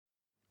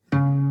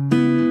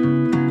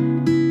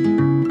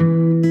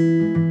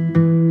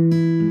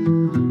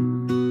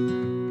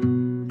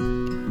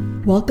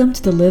Welcome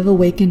to the Live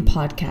Awakened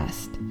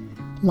podcast,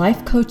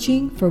 life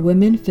coaching for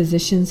women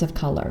physicians of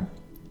color.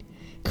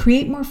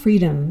 Create more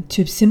freedom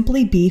to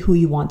simply be who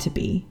you want to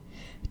be.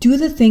 Do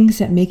the things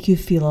that make you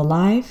feel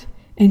alive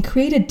and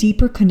create a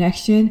deeper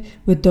connection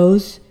with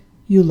those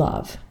you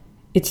love.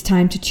 It's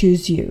time to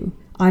choose you.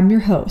 I'm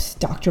your host,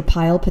 Dr.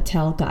 Payal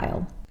Patel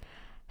Guile.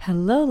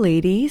 Hello,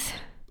 ladies.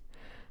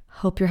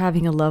 Hope you're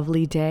having a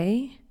lovely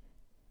day.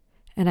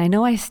 And I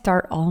know I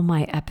start all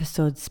my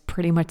episodes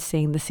pretty much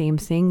saying the same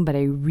thing, but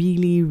I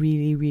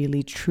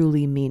really,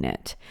 truly mean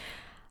it.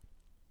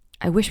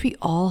 I wish we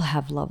all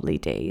have lovely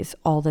days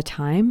all the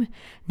time,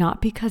 not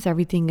because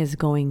everything is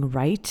going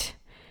right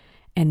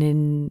and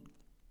in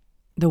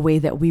the way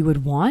that we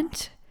would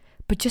want,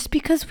 but just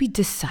because we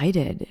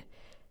decided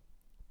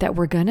that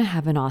we're going to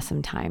have an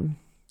awesome time.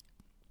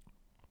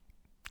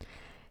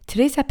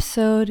 Today's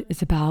episode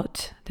is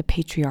about the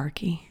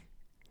patriarchy.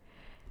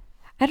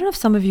 I don't know if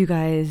some of you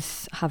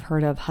guys have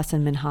heard of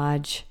Hasan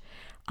Minhaj.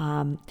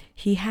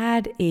 He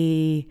had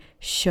a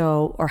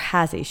show, or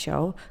has a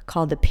show,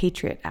 called The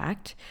Patriot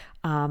Act.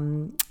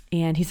 And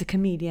he's a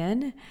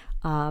comedian.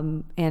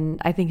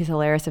 And I think he's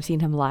hilarious. I've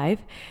seen him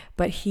live.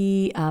 But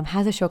he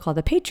has a show called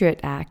The Patriot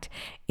Act.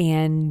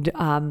 And,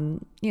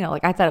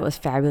 I thought it was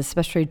fabulous,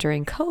 especially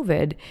during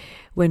COVID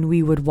when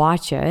we would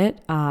watch it.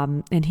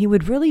 And he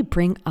would really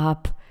bring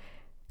up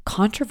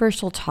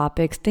controversial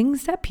topics,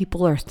 things that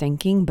people are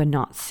thinking but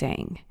not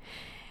saying.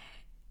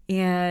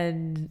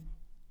 And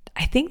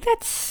I think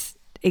that's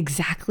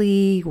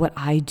exactly what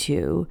I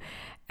do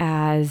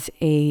as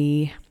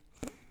a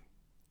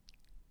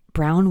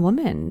brown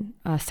woman,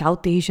 a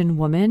South Asian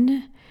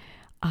woman,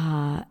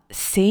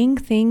 saying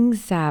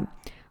things that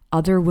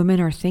other women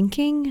are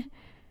thinking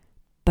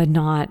but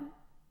not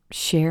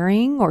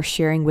sharing, or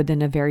sharing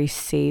within a very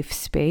safe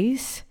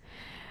space.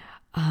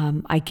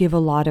 I give a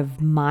lot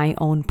of my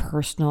own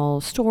personal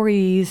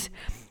stories,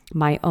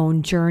 my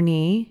own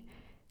journey,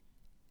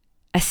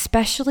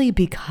 especially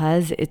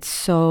because it's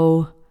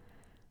so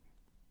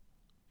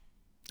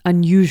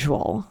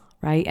unusual,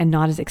 right? And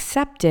not as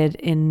accepted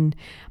in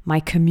my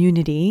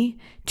community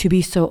to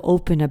be so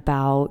open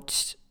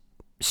about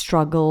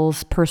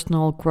struggles,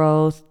 personal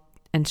growth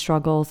and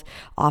struggles,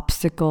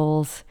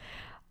 obstacles,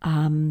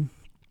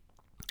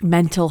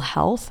 mental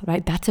health,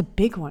 right? That's a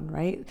big one,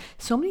 right?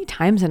 So many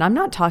times, and I'm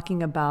not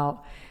talking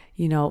about,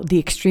 the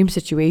extreme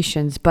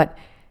situations, but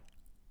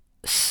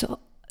so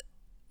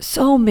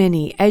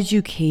many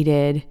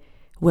educated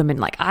women.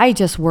 Like, I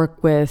just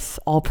work with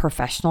all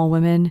professional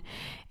women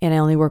and I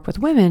only work with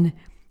women,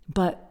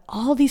 but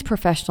all these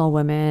professional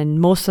women,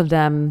 most of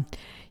them,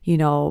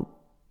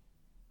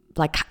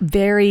 like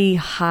very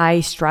high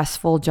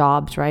stressful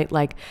jobs, right?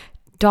 Like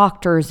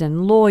doctors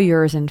and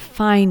lawyers and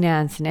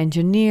finance and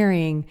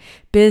engineering,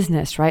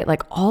 business, right?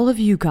 Like, all of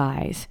you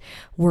guys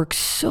work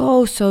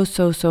so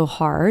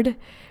hard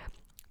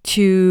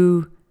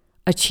to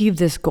achieve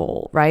this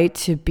goal, right?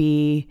 To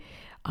be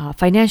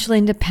financially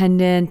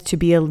independent, to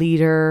be a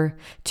leader,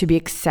 to be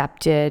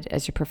accepted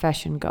as your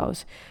profession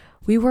goes.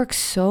 We work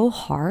so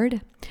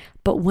hard,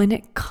 but when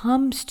it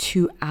comes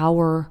to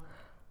our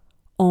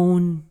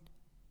own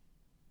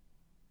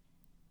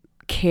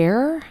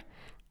care,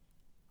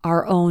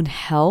 our own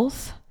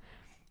health,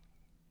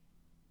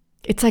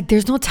 it's like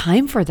there's no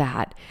time for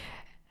that.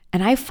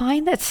 And I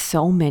find that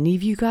so many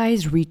of you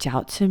guys reach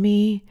out to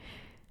me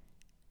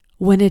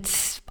when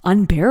it's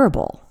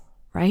unbearable,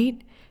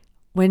 right?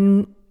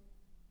 When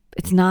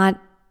it's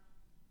not,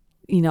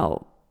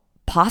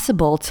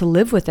 possible to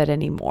live with it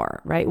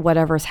anymore, right?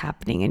 Whatever's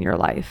happening in your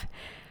life.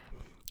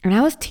 And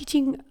I was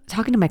talking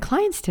to my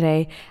clients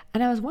today,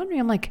 and I was wondering,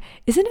 I'm like,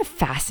 isn't it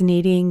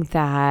fascinating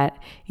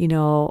that,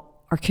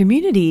 our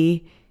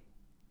community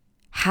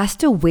has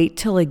to wait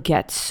till it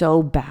gets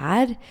so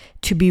bad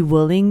to be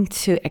willing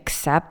to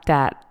accept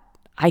that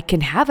I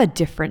can have a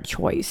different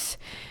choice.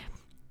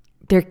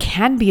 There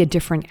can be a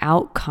different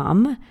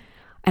outcome,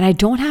 and I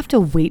don't have to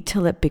wait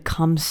till it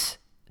becomes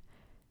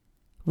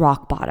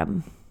rock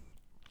bottom,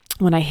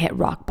 when I hit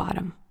rock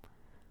bottom.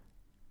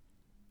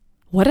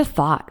 What a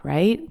thought,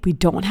 right? We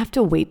don't have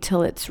to wait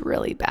till it's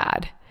really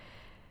bad.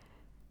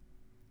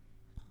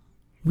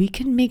 We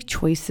can make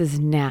choices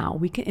now.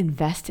 We can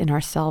invest in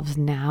ourselves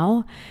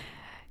now.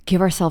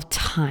 Give ourselves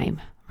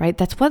time, right?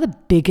 That's one of the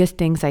biggest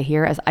things I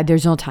hear is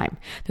there's no time.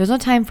 There's no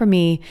time for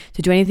me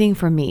to do anything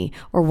for me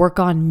or work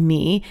on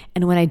me.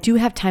 And when I do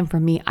have time for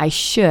me, I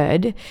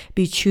should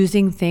be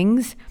choosing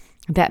things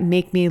that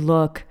make me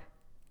look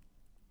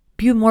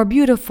more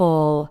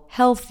beautiful,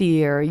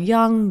 healthier,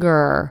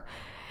 younger.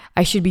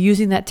 I should be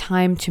using that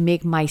time to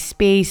make my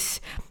space,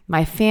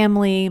 my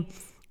family,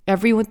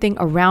 everything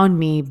around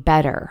me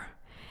better.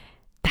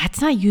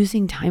 That's not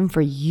using time for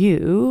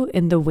you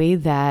in the way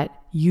that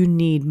you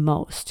need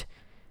most.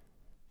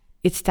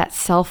 It's that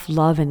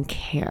self-love and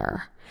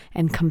care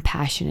and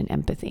compassion and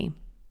empathy.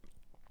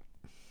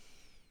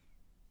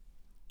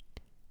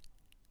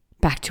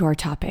 Back to our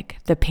topic,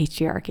 the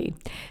patriarchy.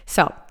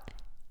 So,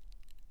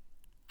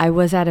 I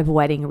was at a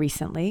wedding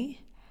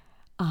recently,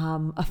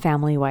 a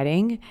family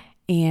wedding,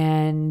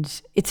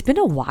 And it's been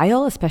a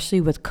while,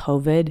 especially with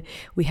COVID.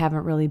 We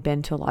haven't really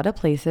been to a lot of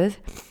places.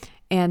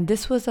 And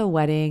this was a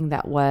wedding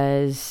that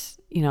was,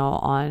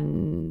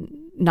 on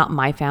not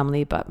my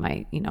family, but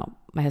my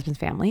husband's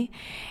family.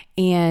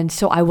 And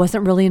so I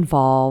wasn't really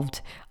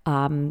involved.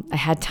 I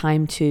had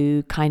time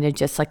to kind of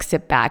just like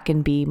sit back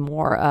and be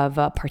more of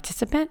a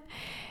participant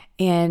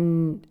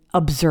and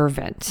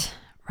observant,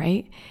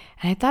 right?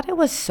 And I thought it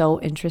was so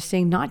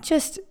interesting, not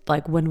just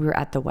like when we were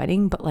at the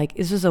wedding, but like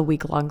this was a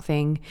week-long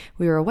thing.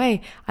 We were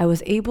away. I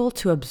was able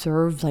to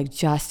observe like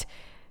just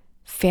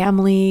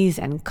families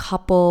and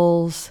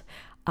couples.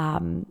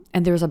 And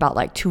there was about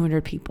like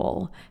 200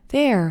 people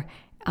there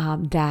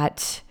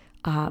that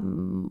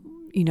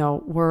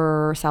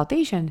were South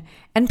Asian,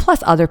 and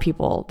plus other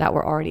people that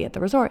were already at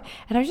the resort.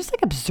 And I was just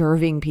like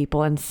observing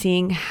people and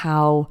seeing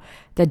how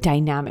the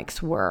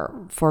dynamics were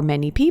for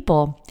many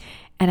people.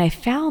 And I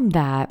found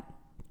that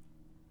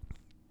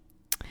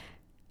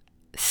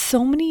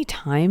so many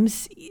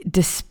times,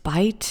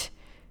 despite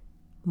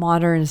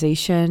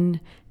modernization,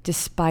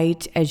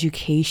 despite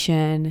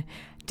education,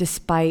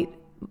 despite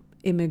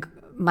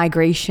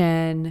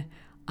migration,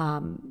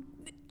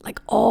 like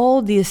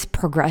all these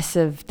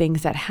progressive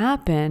things that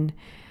happen,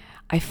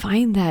 I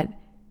find that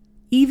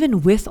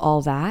even with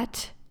all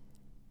that,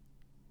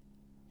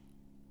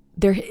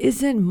 there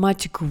isn't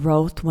much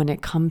growth when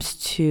it comes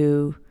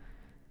to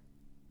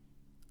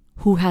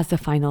who has the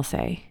final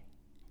say.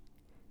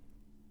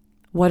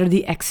 What are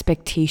the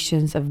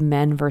expectations of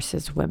men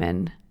versus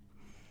women?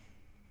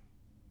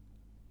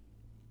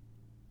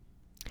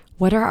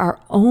 What are our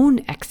own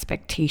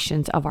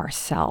expectations of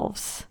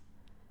ourselves?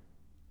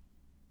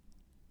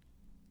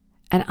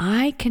 And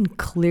I can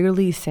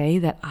clearly say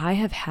that I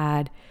have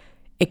had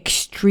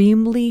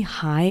extremely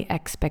high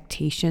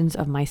expectations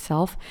of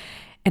myself.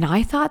 And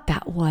I thought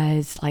that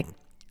was like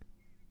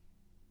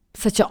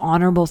such an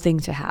honorable thing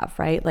to have,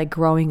 right? Like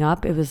growing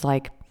up, it was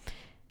like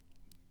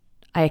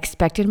I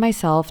expected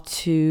myself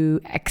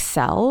to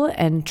excel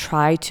and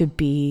try to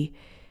be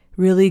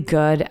really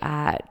good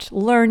at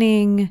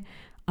learning,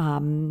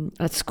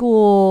 at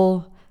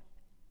school,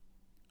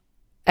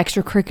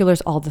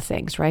 extracurriculars, all the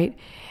things, right?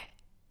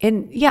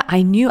 And yeah,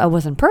 I knew I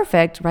wasn't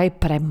perfect, right?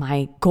 But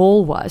my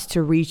goal was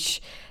to reach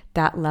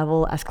that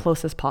level as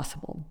close as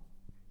possible.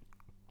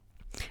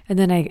 And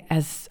then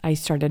as I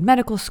started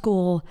medical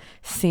school,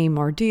 same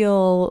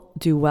ordeal,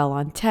 do well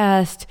on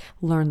test,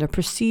 learn the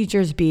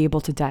procedures, be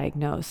able to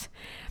diagnose.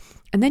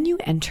 And then you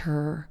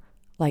enter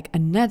like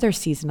another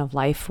season of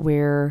life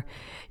where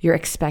you're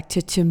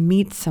expected to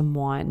meet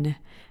someone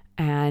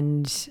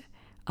and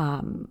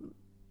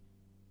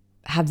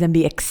have them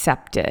be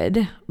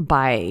accepted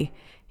by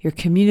your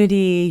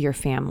community, your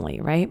family,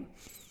 right?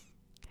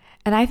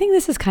 And I think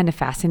this is kind of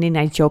fascinating.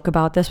 I joke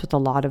about this with a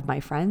lot of my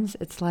friends.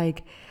 It's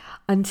like,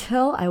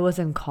 until I was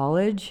in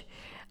college,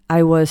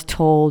 I was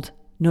told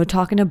no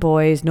talking to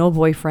boys, no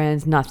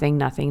boyfriends, nothing.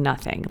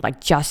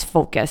 Like just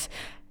focus.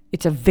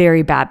 It's a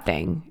very bad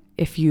thing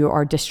if you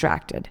are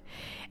distracted.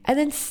 And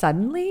then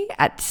suddenly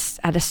at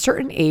a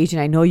certain age,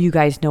 and I know you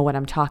guys know what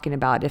I'm talking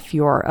about if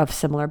you're of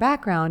similar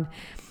background,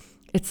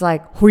 it's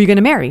like, who are you going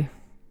to marry?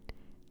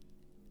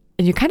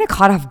 And you're kind of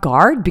caught off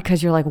guard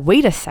because you're like,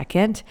 wait a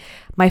second,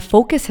 my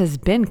focus has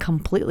been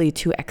completely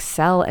to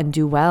excel and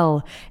do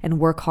well and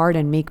work hard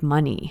and make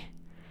money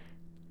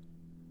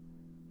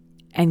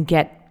and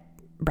get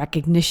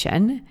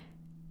recognition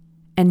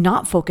and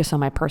not focus on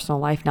my personal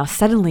life. Now,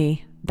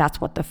 suddenly, that's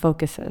what the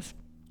focus is.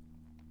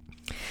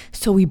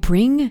 So we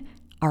bring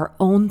our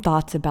own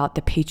thoughts about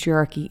the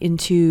patriarchy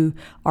into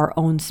our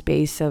own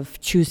space of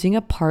choosing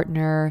a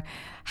partner,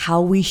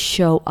 how we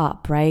show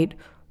up, right?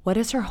 What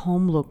does our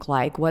home look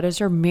like? What does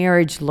our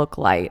marriage look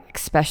like?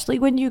 Especially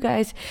when we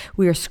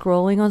are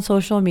scrolling on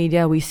social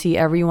media, we see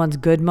everyone's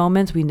good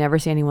moments. We never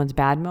see anyone's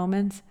bad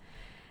moments.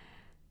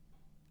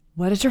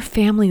 What does your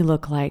family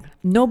look like?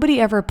 Nobody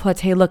ever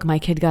puts, hey, look, my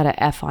kid got an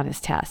F on his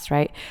test,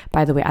 right?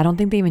 By the way, I don't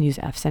think they even use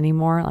Fs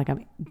anymore. Like,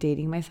 I'm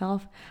dating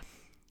myself.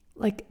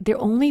 Like,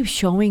 they're only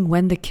showing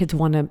when the kids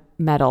won a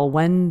medal,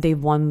 when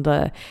they've won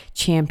the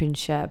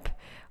championship,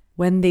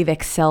 when they've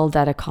excelled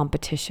at a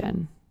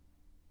competition.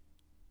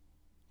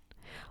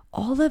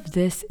 All of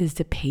this is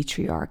the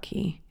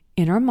patriarchy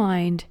in our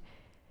mind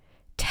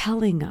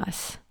telling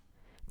us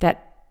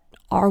that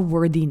our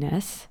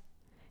worthiness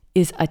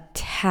is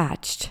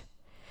attached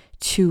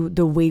to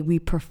the way we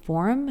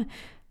perform,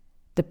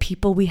 the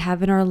people we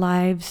have in our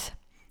lives,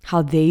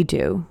 how they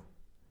do.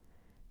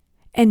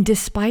 And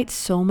despite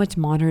so much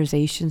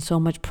modernization, so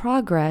much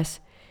progress,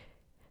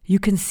 you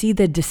can see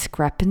the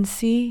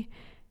discrepancy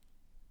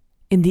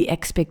in the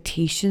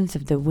expectations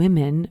of the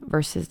women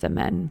versus the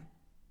men.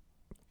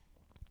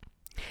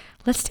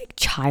 Let's take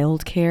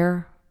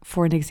childcare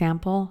for an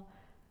example.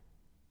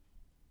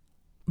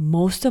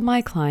 Most of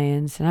my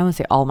clients, and I won't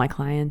say all my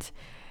clients,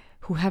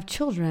 who have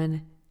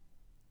children,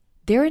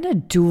 they're in a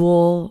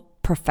dual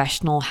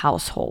professional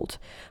household.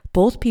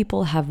 Both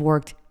people have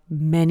worked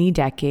many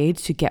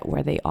decades to get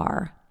where they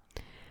are.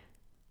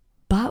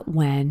 But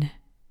when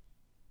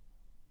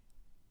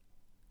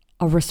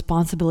a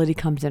responsibility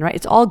comes in, right?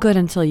 It's all good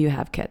until you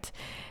have kids.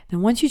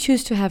 And once you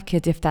choose to have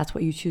kids, if that's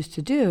what you choose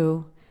to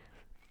do,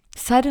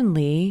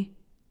 suddenly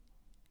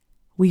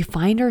we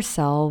find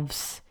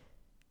ourselves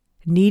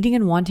needing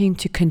and wanting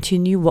to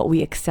continue what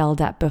we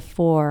excelled at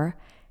before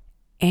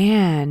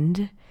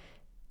and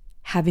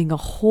having a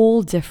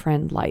whole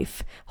different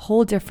life,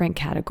 whole different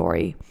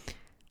category,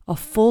 a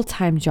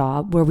full-time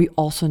job where we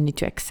also need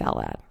to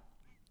excel at.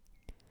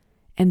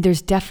 And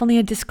there's definitely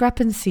a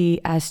discrepancy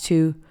as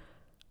to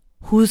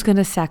who's going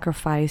to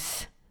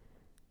sacrifice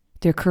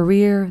their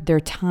career,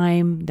 their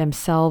time,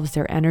 themselves,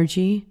 their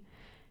energy,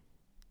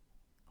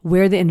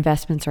 where the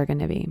investments are going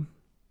to be.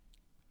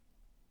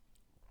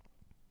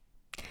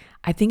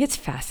 I think it's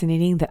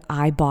fascinating that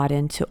I bought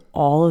into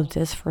all of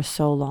this for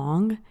so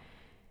long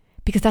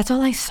because that's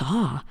all I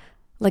saw.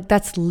 Like,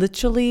 that's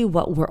literally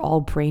what we're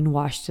all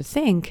brainwashed to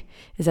think,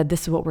 is that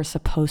this is what we're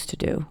supposed to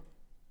do.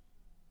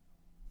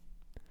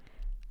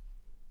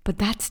 But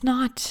that's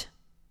not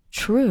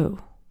true.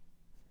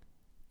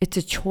 It's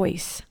a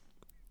choice.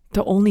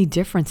 The only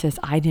difference is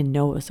I didn't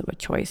know it was a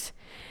choice.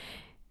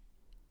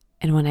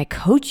 And when I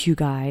coach you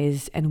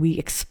guys and we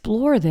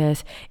explore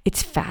this,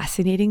 it's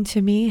fascinating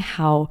to me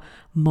how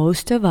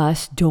most of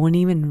us don't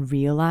even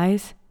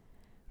realize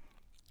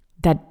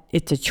that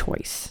it's a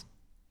choice.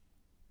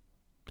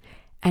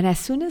 And as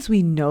soon as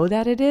we know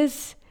that it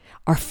is,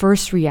 our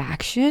first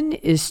reaction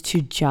is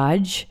to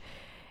judge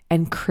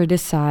and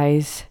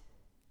criticize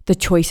the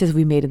choices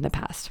we made in the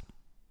past.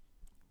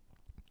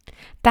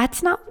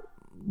 That's not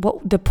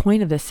what the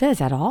point of this is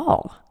at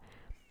all.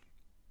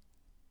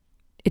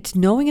 It's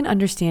knowing and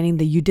understanding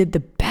that you did the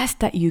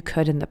best that you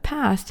could in the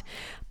past,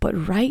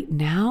 but right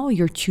now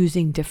you're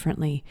choosing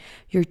differently.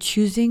 You're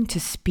choosing to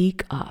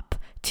speak up,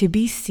 to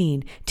be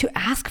seen, to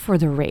ask for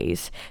the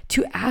raise,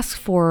 to ask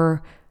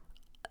for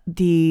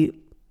the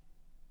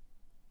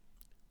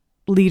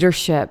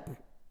leadership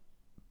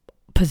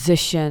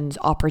positions,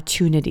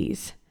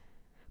 opportunities,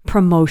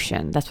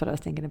 promotion. That's what I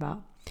was thinking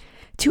about.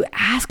 To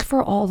ask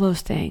for all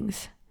those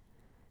things.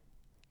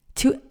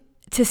 To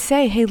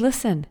say, hey,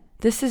 listen,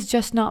 this is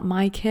just not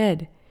my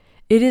kid.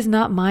 It is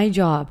not my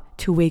job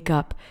to wake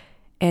up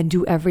and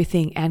do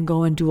everything and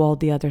go and do all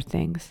the other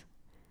things.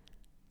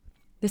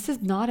 This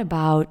is not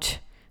about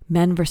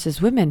men versus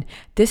women.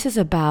 This is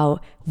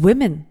about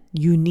women.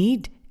 You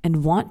need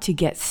and want to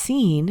get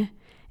seen,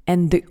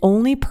 and the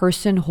only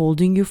person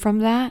holding you from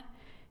that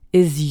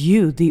is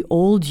you, the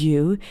old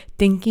you,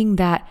 thinking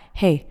that,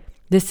 hey,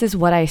 this is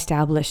what I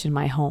established in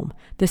my home.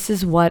 This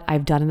is what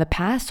I've done in the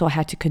past, so I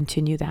had to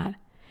continue that.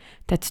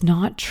 That's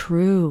not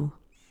true.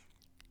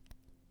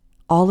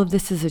 All of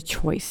this is a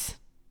choice.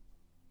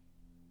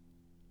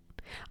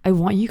 I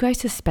want you guys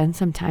to spend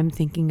some time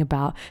thinking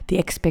about the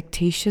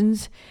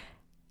expectations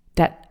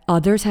that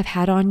others have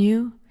had on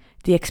you,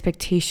 the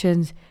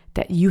expectations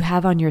that you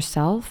have on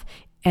yourself,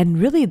 and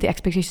really the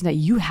expectations that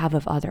you have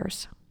of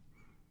others.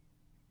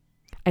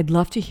 I'd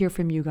love to hear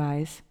from you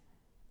guys.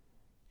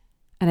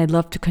 And I'd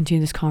love to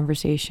continue this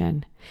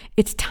conversation.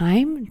 It's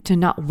time to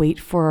not wait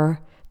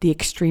for the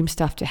extreme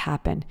stuff to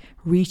happen.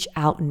 Reach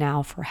out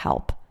now for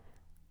help.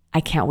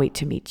 I can't wait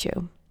to meet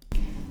you.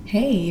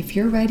 Hey, if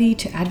you're ready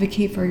to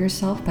advocate for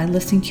yourself by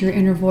listening to your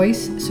inner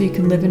voice so you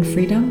can live in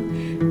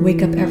freedom,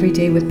 wake up every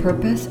day with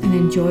purpose, and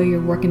enjoy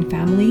your work and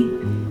family,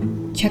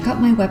 check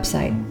out my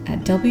website at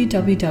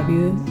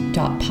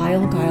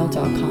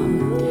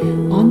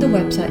www.pyleguile.com. On the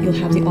website, you'll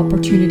have the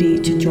opportunity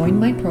to join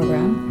my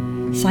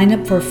program, sign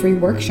up for a free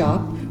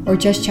workshop, or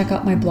just check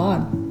out my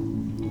blog.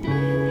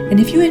 And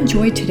if you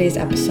enjoyed today's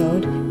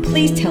episode,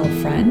 please tell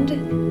a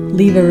friend,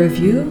 leave a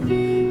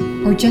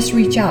review, or just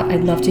reach out.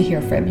 I'd love to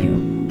hear from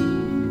you.